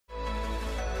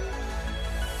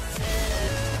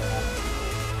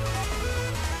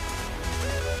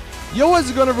Yo, how's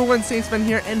it going, everyone? Saintsfan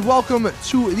here, and welcome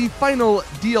to the final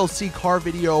DLC car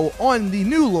video on the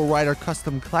new Lowrider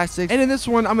Custom Classic. And in this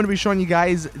one, I'm going to be showing you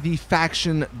guys the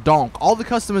faction DONK, all the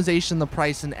customization, the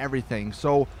price, and everything.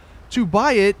 So to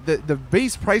buy it, the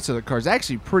base price of the car is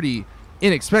actually pretty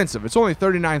inexpensive. It's only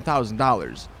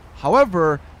 $39,000.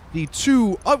 However, the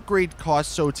two upgrade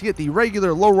costs, so to get the regular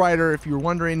Lowrider, if you were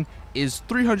wondering, is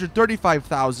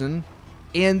 $335,000,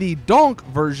 and the DONK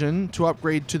version to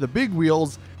upgrade to the big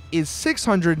wheels is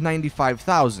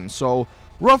 $695,000, so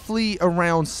roughly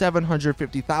around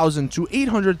 $750,000 to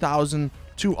 $800,000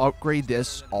 to upgrade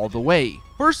this all the way.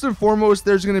 First and foremost,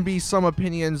 there's going to be some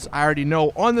opinions I already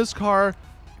know on this car.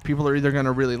 People are either going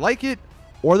to really like it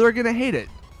or they're going to hate it.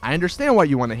 I understand why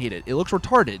you want to hate it. It looks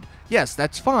retarded. Yes,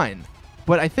 that's fine.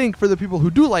 But I think for the people who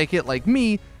do like it, like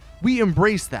me, we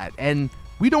embrace that, and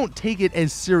we don't take it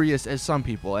as serious as some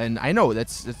people. And I know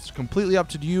it's completely up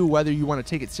to you whether you want to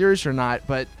take it serious or not,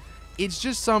 but it's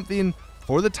just something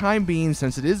for the time being,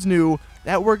 since it is new,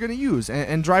 that we're going to use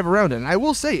and drive around in. And I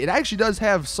will say, it actually does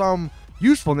have some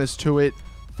usefulness to it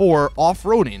for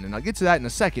off-roading, and I'll get to that in a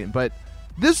second. But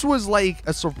this was like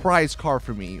a surprise car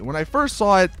for me. When I first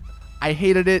saw it, I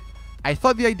hated it. I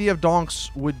thought the idea of donks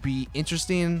would be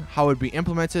interesting, how it would be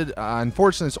implemented.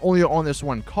 Unfortunately, it's only on this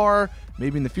one car.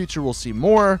 Maybe in the future we'll see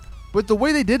more. But the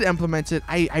way they did implement it,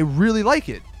 I really like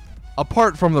it.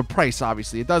 Apart from the price,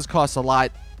 obviously. It does cost a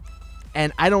lot.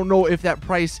 And I don't know if that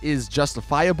price is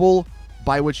justifiable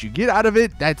by what you get out of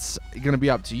it. That's going to be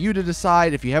up to you to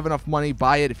decide. If you have enough money,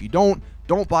 buy it. If you don't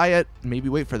buy it. Maybe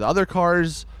wait for the other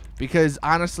cars. Because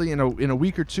honestly, in a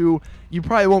week or two, you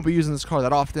probably won't be using this car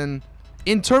that often.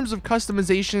 In terms of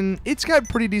customization, it's got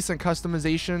pretty decent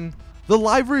customization. The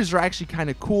liveries are actually kind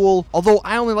of cool, although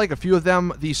I only like a few of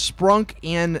them. The Sprunk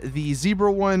and the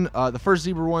Zebra one, the first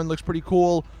Zebra one looks pretty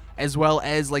cool, as well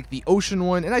as like the Ocean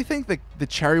one, and I think the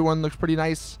Cherry one looks pretty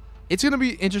nice. It's going to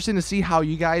be interesting to see how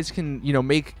you guys can,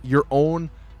 make your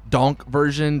own DONK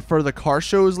version for the car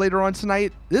shows later on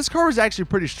tonight. This car is actually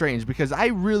pretty strange because I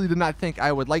really did not think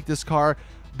I would like this car,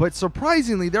 but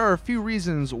surprisingly, there are a few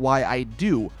reasons why I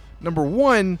do. Number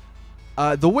one,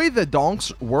 the way the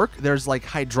donks work, there's like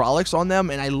hydraulics on them,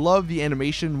 and I love the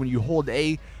animation when you hold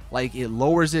A, like it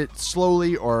lowers it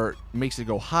slowly or makes it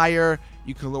go higher.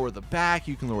 You can lower the back,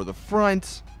 you can lower the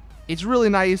front. It's really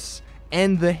nice,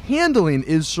 and the handling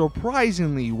is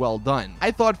surprisingly well done.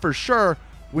 I thought for sure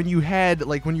when you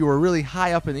were really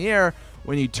high up in the air,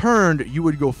 when you turned, you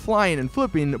would go flying and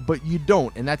flipping, but you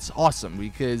don't, and that's awesome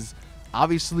because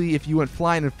obviously if you went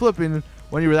flying and flipping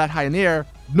when you were that high in the air,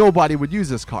 nobody would use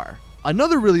this car.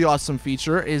 Another really awesome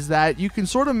feature is that you can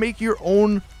sort of make your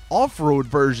own off-road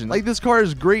version. Like, this car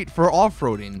is great for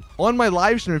off-roading. On my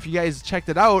live stream, if you guys checked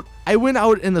it out, I went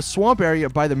out in the swamp area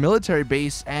by the military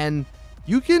base, and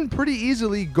you can pretty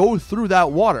easily go through that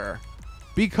water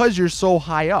because you're so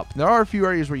high up. There are a few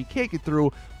areas where you can't get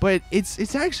through, but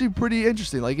it's actually pretty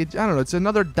interesting. Like, I don't know, it's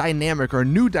another dynamic or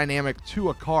new dynamic to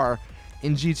a car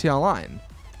in GTA Online.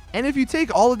 And if you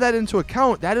take all of that into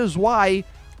account, that is why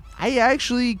I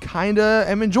actually kind of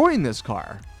am enjoying this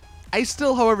car. I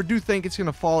still, however, do think it's going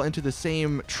to fall into the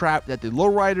same trap that the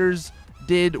Lowriders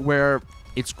did, where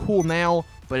it's cool now,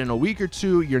 but in a week or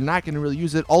two, you're not going to really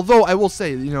use it. Although, I will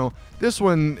say, this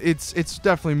one, it's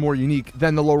definitely more unique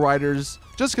than the Lowriders,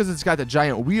 just because it's got the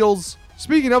giant wheels.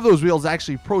 Speaking of those wheels,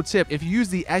 actually, pro tip, if you use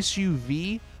the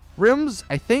SUV rims,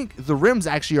 I think the rims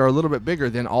actually are a little bit bigger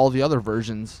than all the other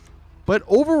versions. But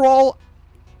overall,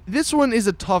 this one is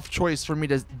a tough choice for me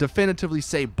to definitively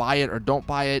say buy it or don't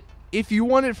buy it. If you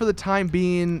want it for the time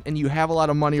being and you have a lot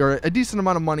of money or a decent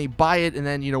amount of money, buy it, and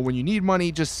then, when you need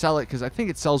money, just sell it, because I think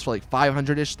it sells for like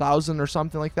 500-ish thousand or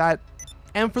something like that.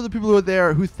 And for the people who are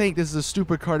there who think this is a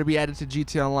stupid car to be added to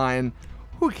GTA Online,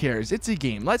 who cares? It's a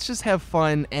game. Let's just have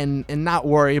fun and not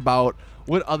worry about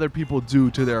what other people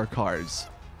do to their cars.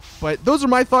 But those are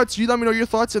my thoughts. You let me know your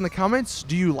thoughts in the comments.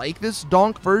 Do you like this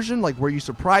DONK version? Like, were you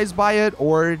surprised by it,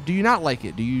 or do you not like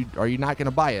it? Are you not going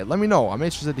to buy it? Let me know. I'm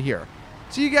interested to hear.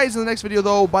 See you guys in the next video,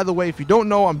 though. By the way, if you don't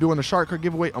know, I'm doing a shark card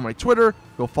giveaway on my Twitter.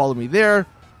 Go follow me there.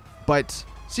 But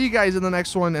see you guys in the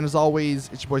next one. And as always,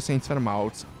 it's your boy Saintsfan. I'm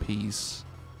out. Peace.